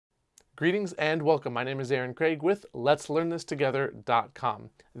Greetings and welcome. My name is Aaron Craig with Let'sLearnThisTogether.com,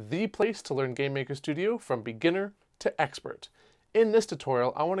 the place to learn GameMaker Studio from beginner to expert. In this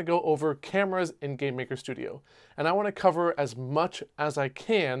tutorial, I want to go over cameras in GameMaker Studio, and I want to cover as much as I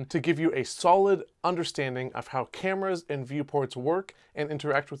can to give you a solid understanding of how cameras and viewports work and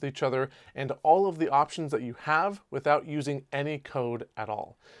interact with each other, and all of the options that you have without using any code at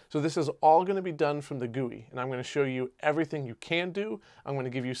all. So this is all going to be done from the GUI, and I'm going to show you everything you can do. I'm going to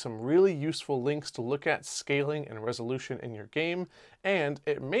give you some really useful links to look at scaling and resolution in your game, and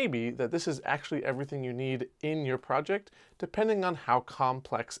it may be that this is actually everything you need in your project, depending on how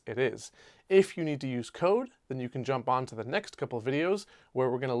complex it is. If you need to use code, then you can jump on to the next couple of videos where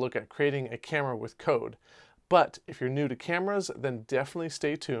we're going to look at creating a camera with code. But if you're new to cameras, then definitely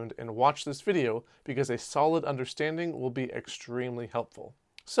stay tuned and watch this video because a solid understanding will be extremely helpful.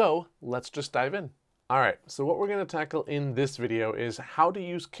 So let's just dive in. Alright, so what we're going to tackle in this video is how to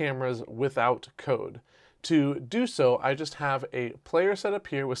use cameras without code. To do so, I just have a player set up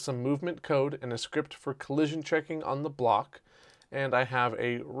here with some movement code and a script for collision checking on the block. And I have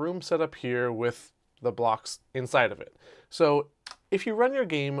a room set up here with the blocks inside of it. So if you run your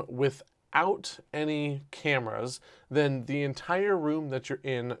game without any cameras, then the entire room that you're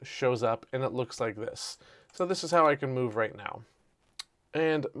in shows up and it looks like this. So this is how I can move right now.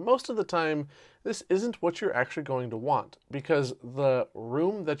 And most of the time, this isn't what you're actually going to want because the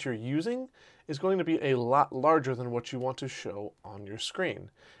room that you're using is going to be a lot larger than what you want to show on your screen.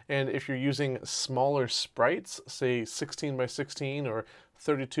 And if you're using smaller sprites, say 16 by 16 or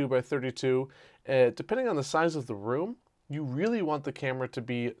 32 by 32, depending on the size of the room, you really want the camera to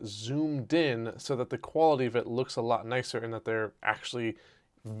be zoomed in so that the quality of it looks a lot nicer and that they're actually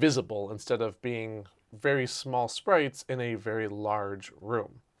visible instead of being very small sprites in a very large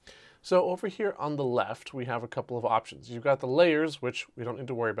room. So over here on the left, we have a couple of options. You've got the layers, which we don't need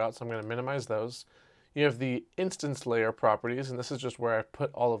to worry about, so I'm going to minimize those. You have the instance layer properties, and this is just where I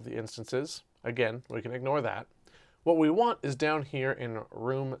put all of the instances. Again, we can ignore that. What we want is down here in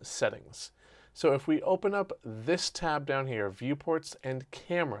room settings. So if we open up this tab down here, viewports and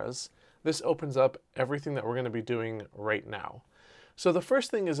cameras, this opens up everything that we're going to be doing right now. So the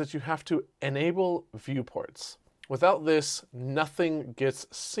first thing is that you have to enable viewports. Without this, nothing gets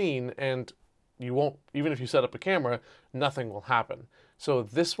seen and you won't, even if you set up a camera, nothing will happen. So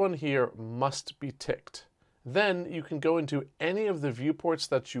this one here must be ticked. Then you can go into any of the viewports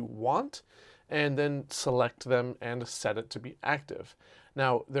that you want and then select them and set it to be active.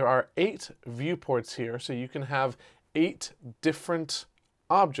 Now there are 8 viewports here, so you can have 8 different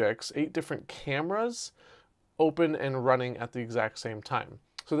objects, 8 different cameras open and running at the exact same time.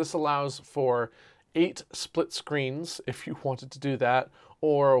 So this allows for 8 split screens if you wanted to do that,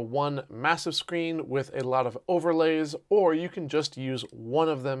 or one massive screen with a lot of overlays, or you can just use one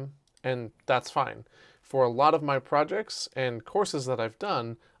of them and that's fine. For a lot of my projects and courses that I've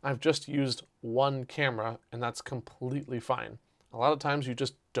done, I've just used one camera and that's completely fine. A lot of times you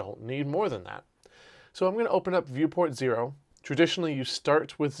just don't need more than that. So I'm going to open up viewport 0. Traditionally, you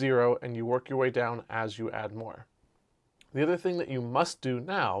start with 0 and you work your way down as you add more. The other thing that you must do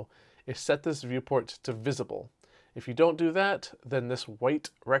now is set this viewport to visible. If you don't do that, then this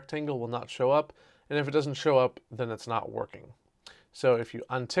white rectangle will not show up, and if it doesn't show up, then it's not working. So if you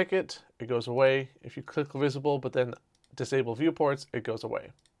untick it, it goes away. If you click visible but then disable viewports, it goes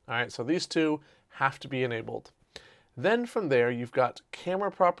away. All right, so these two have to be enabled. Then from there, you've got camera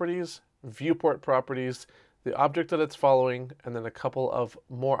properties, viewport properties, the object that it's following, and then a couple of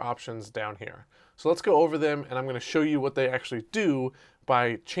more options down here. So let's go over them, and I'm going to show you what they actually do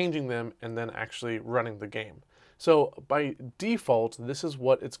by changing them and then actually running the game. So by default, this is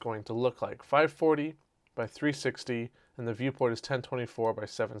what it's going to look like. 540 by 360, and the viewport is 1024 by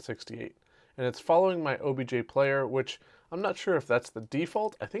 768. And it's following my OBJ player, which I'm not sure if that's the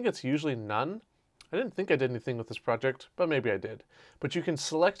default. I think it's usually none. I didn't think I did anything with this project, but maybe I did. But you can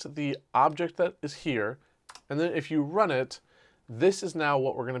select the object that is here, and then if you run it, this is now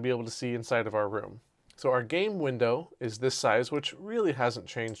what we're going to be able to see inside of our room. So our game window is this size, which really hasn't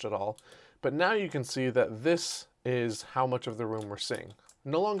changed at all. But now you can see that this is how much of the room we're seeing.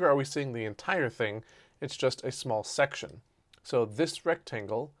 No longer are we seeing the entire thing, it's just a small section. So this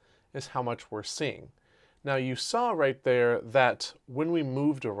rectangle is how much we're seeing. Now you saw right there that when we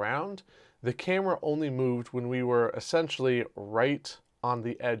moved around, the camera only moved when we were essentially right on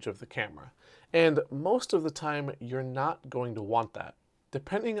the edge of the camera. And most of the time, you're not going to want that.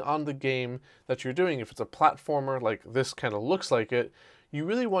 Depending on the game that you're doing, if it's a platformer like this kind of looks like it, you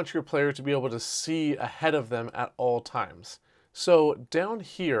really want your player to be able to see ahead of them at all times. So down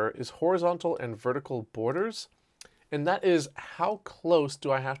here is horizontal and vertical borders. and that is how close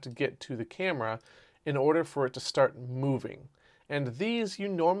do I have to get to the camera in order for it to start moving. And these you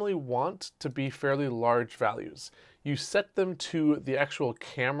normally want to be fairly large values. You set them to the actual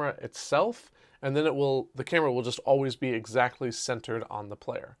camera itself, and then the camera will just always be exactly centered on the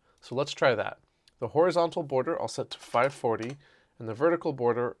player. So let's try that. The horizontal border I'll set to 540, and the vertical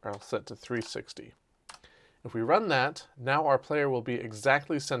border I'll set to 360. If we run that, now our player will be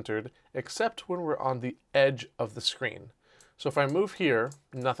exactly centered, except when we're on the edge of the screen. So if I move here,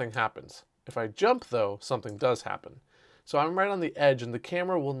 nothing happens. If I jump though, something does happen. So I'm right on the edge and the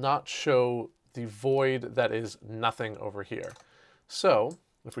camera will not show the void that is nothing over here. So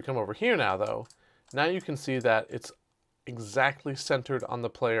if we come over here now though, now you can see that it's exactly centered on the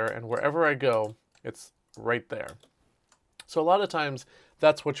player, and wherever I go, it's right there. So a lot of times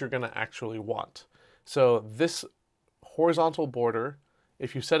that's what you're going to actually want. So this horizontal border,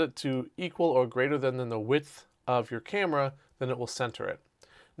 if you set it to equal or greater than the width of your camera, then it will center it.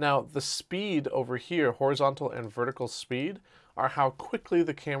 Now the speed over here, horizontal and vertical speed, are how quickly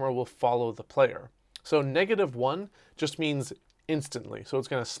the camera will follow the player. So -1 just means instantly. So it's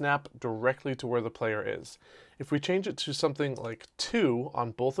going to snap directly to where the player is. If we change it to something like 2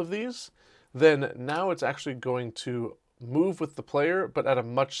 on both of these, then now it's actually going to move with the player, but at a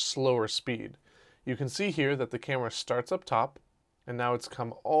much slower speed. You can see here that the camera starts up top, and now it's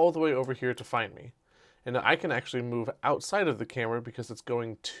come all the way over here to find me. And I can actually move outside of the camera because it's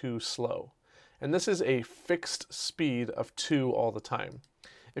going too slow. And this is a fixed speed of 2 all the time.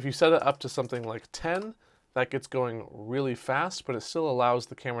 If you set it up to something like 10, that gets going really fast, but it still allows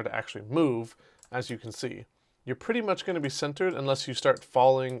the camera to actually move, as you can see. You're pretty much going to be centered unless you start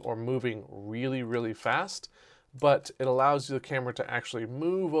falling or moving really, really fast, but it allows the camera to actually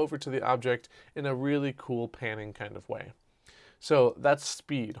move over to the object in a really cool panning kind of way. So that's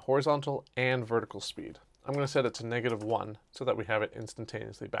speed, horizontal and vertical speed. I'm going to set it to -1 so that we have it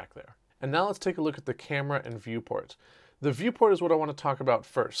instantaneously back there. And now let's take a look at the camera and viewport. The viewport is what I want to talk about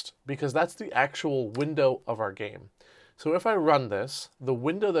first, because that's the actual window of our game. So if I run this, the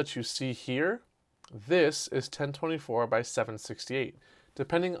window that you see here, this is 1024 by 768.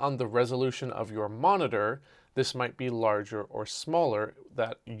 Depending on the resolution of your monitor, this might be larger or smaller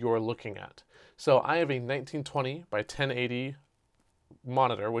that you're looking at. So I have a 1920 by 1080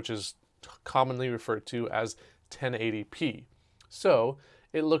 monitor, which is commonly referred to as 1080p. So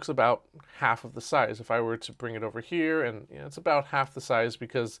it looks about half of the size. If I were to bring it over here, and it's about half the size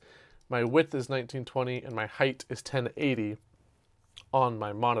because my width is 1920 and my height is 1080 on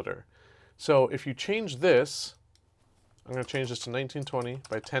my monitor. So if you change this, I'm going to change this to 1920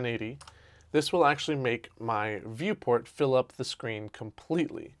 by 1080. This will actually make my viewport fill up the screen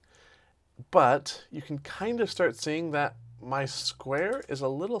completely. But you can kind of start seeing that my square is a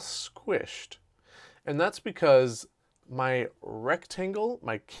little squished. And that's because my rectangle,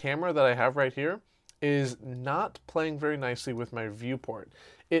 my camera that I have right here, is not playing very nicely with my viewport.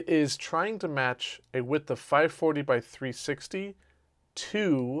 It is trying to match a width of 540 by 360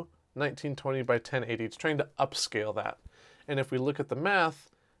 to 1920 by 1080. It's trying to upscale that. And if we look at the math,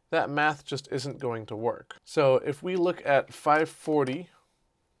 that math just isn't going to work. So if we look at 540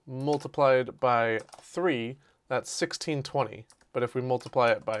 multiplied by 3, that's 1620. But if we multiply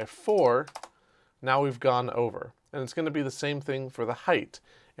it by 4, now we've gone over. And it's going to be the same thing for the height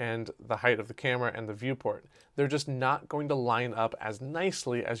and the height of the camera and the viewport. They're just not going to line up as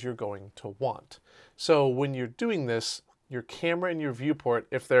nicely as you're going to want. So when you're doing this, your camera and your viewport,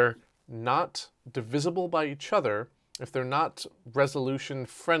 if they're not divisible by each other, if they're not resolution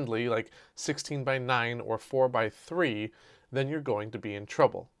friendly, like 16 by 9 or 4 by 3, then you're going to be in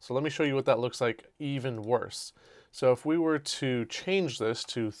trouble. So let me show you what that looks like even worse. So if we were to change this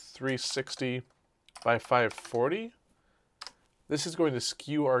to 360 by 540, this is going to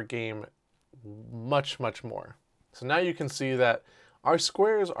skew our game much, much more. So now you can see that our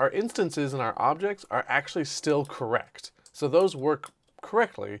squares, our instances, and our objects are actually still correct. So those work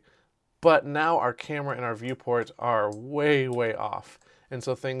correctly, but now our camera and our viewport are way, way off. And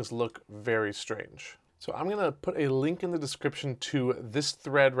so things look very strange. So I'm gonna put a link in the description to this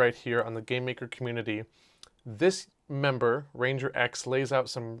thread right here on the GameMaker community. This member, Ranger X, lays out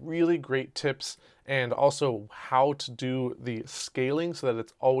some really great tips and also how to do the scaling so that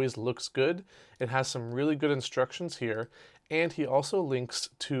it always looks good. It has some really good instructions here. And he also links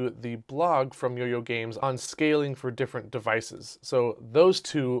to the blog from Yo-Yo Games on scaling for different devices. So those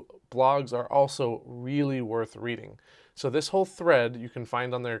two blogs are also really worth reading. So this whole thread you can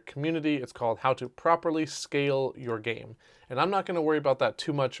find on their community. It's called How to Properly Scale Your Game. And I'm not going to worry about that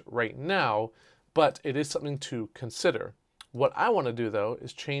too much right now, but it is something to consider. What I want to do though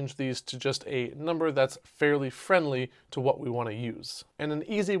is change these to just a number that's fairly friendly to what we want to use. And an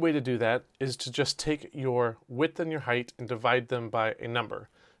easy way to do that is to just take your width and your height and divide them by a number.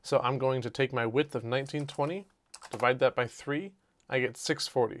 So I'm going to take my width of 1920, divide that by 3, I get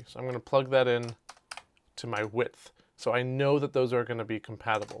 640. So I'm going to plug that in to my width. So I know that those are going to be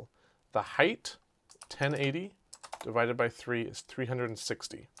compatible. The height, 1080, divided by 3 is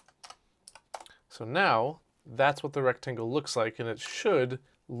 360. So now, that's what the rectangle looks like, and it should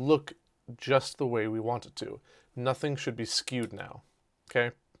look just the way we want it to. Nothing should be skewed now,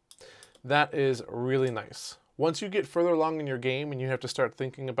 okay? That is really nice. Once you get further along in your game and you have to start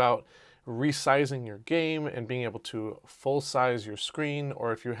thinking about resizing your game and being able to full size your screen,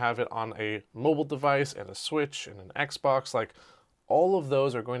 or if you have it on a mobile device and a Switch and an Xbox, like all of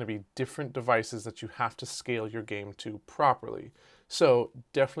those are going to be different devices that you have to scale your game to properly. So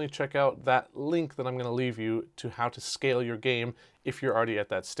definitely check out that link that I'm going to leave you to how to scale your game if you're already at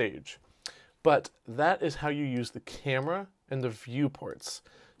that stage. But that is how you use the camera and the viewports.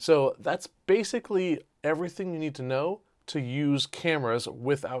 So that's basically everything you need to know to use cameras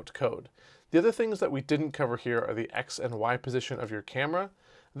without code. The other things that we didn't cover here are the X and Y position of your camera.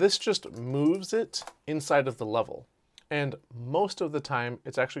 This just moves it inside of the level. And most of the time,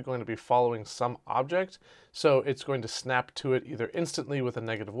 it's actually going to be following some object, so it's going to snap to it either instantly with a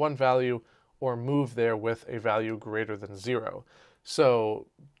 -1 value or move there with a value greater than 0. So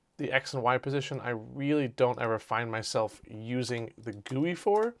the X and Y position, I really don't ever find myself using the GUI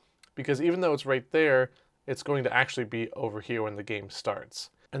for, because even though it's right there, it's going to actually be over here when the game starts.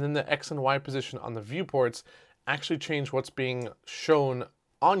 And then the X and Y position on the viewports actually change what's being shown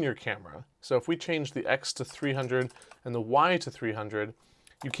on your camera. So if we change the X to 300 and the Y to 300,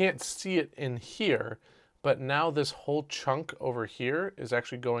 you can't see it in here, but now this whole chunk over here is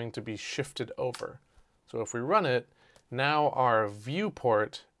actually going to be shifted over. So if we run it, now our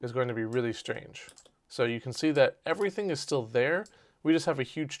viewport is going to be really strange. So you can see that everything is still there. We just have a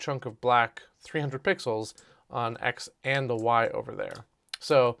huge chunk of black 300 pixels on X and the Y over there.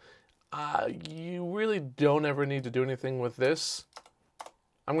 So you really don't ever need to do anything with this.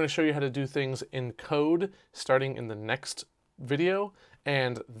 I'm going to show you how to do things in code starting in the next video,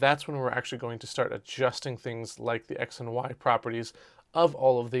 and that's when we're actually going to start adjusting things like the X and Y properties of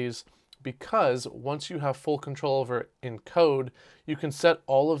all of these, because once you have full control over it in code, you can set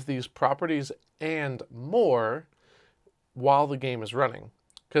all of these properties and more while the game is running.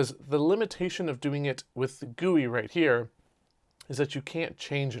 Because the limitation of doing it with the GUI right here is that you can't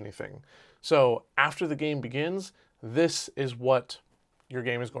change anything. So after the game begins, this is what your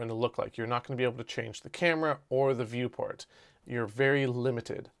game is going to look like. You're not going to be able to change the camera or the viewport. You're very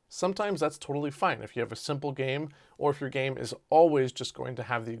limited. Sometimes that's totally fine. If you have a simple game, or if your game is always just going to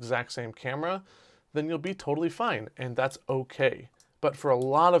have the exact same camera, then you'll be totally fine, and that's okay. But for a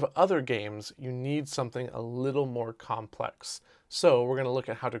lot of other games, you need something a little more complex. So we're going to look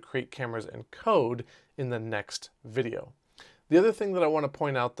at how to create cameras in code in the next video. The other thing that I want to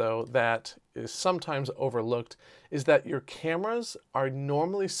point out, though, that is sometimes overlooked, is that your cameras are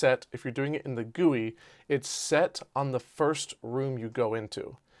normally set, if you're doing it in the GUI, it's set on the first room you go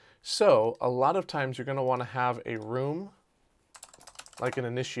into. So a lot of times you're going to want to have a room, like an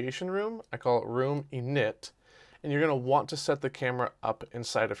initiation room. I call it room init. And you're going to want to set the camera up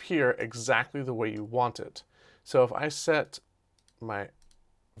inside of here exactly the way you want it. So if I set my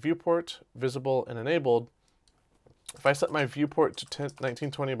viewport visible and enabled, if I set my viewport to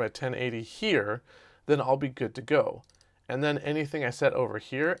 1920 by 1080 here, then I'll be good to go. And then anything I set over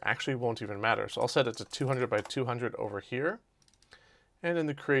here actually won't even matter. So I'll set it to 200 by 200 over here. And in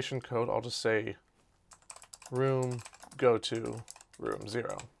the creation code, I'll just say room go to room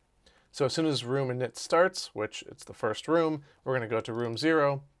 0. So as soon as room init starts, which it's the first room, we're going to go to room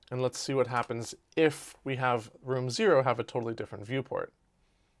 0. And let's see what happens if we have room 0 have a totally different viewport.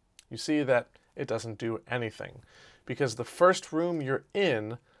 You see that it doesn't do anything, because the first room you're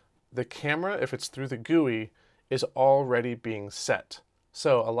in, the camera, if it's through the GUI, is already being set.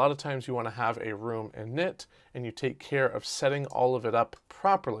 So a lot of times you want to have a room init, and you take care of setting all of it up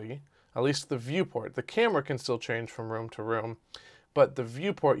properly, at least the viewport. The camera can still change from room to room, but the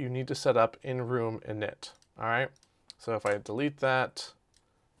viewport you need to set up in room init. All right. So if I delete that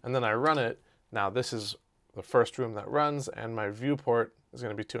and then I run it, now this is the first room that runs, and my viewport is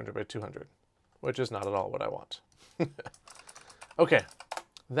going to be 200 by 200, which is not at all what I want. Okay,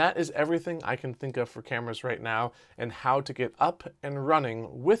 that is everything I can think of for cameras right now, and how to get up and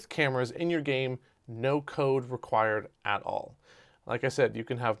running with cameras in your game, no code required at all. Like I said, you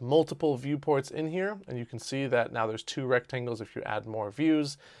can have multiple viewports in here, and you can see that now there's 2 rectangles if you add more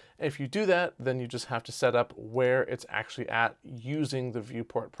views. If you do that, then you just have to set up where it's actually at using the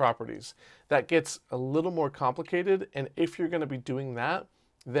viewport properties. That gets a little more complicated, and if you're going to be doing that,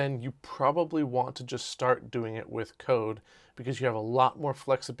 then you probably want to just start doing it with code, because you have a lot more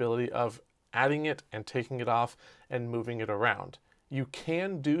flexibility of adding it and taking it off and moving it around. You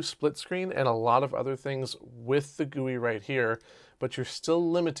can do split screen and a lot of other things with the GUI right here, but you're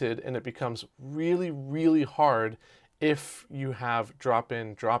still limited, and it becomes really, really hard if you have drop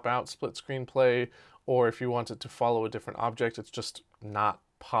in, drop out split screen play, or if you want it to follow a different object. It's just not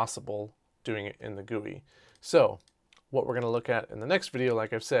possible doing it in the GUI. So what we're going to look at in the next video,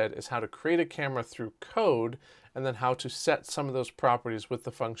 like I've said, is how to create a camera through code, and then how to set some of those properties with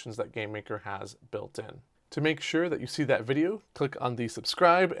the functions that GameMaker has built in. To make sure that you see that video, click on the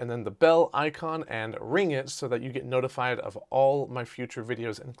subscribe and then the bell icon and ring it so that you get notified of all my future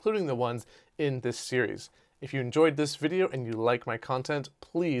videos, including the ones in this series. If you enjoyed this video and you like my content,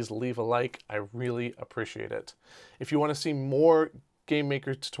 please leave a like. I really appreciate it. If you want to see more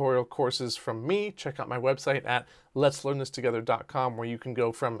GameMaker tutorial courses from me, check out my website at letslearnthistogether.com, where you can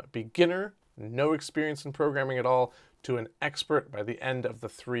go from beginner, no experience in programming at all, to an expert by the end of the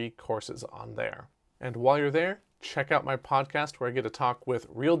 3 courses on there. And while you're there, check out my podcast, where I get to talk with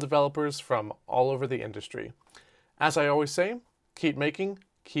real developers from all over the industry. As I always say, keep making,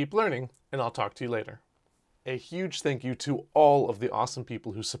 keep learning, and I'll talk to you later. A huge thank you to all of the awesome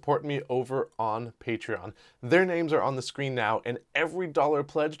people who support me over on Patreon. Their names are on the screen now, and every dollar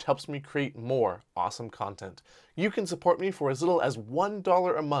pledged helps me create more awesome content. You can support me for as little as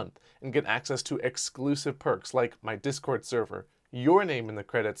 $1 a month and get access to exclusive perks like my Discord server, your name in the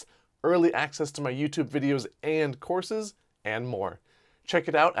credits, early access to my YouTube videos and courses, and more. Check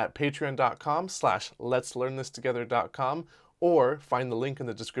it out at patreon.com/letslearnthistogether.com, or find the link in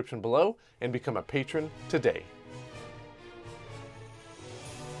the description below and become a patron today.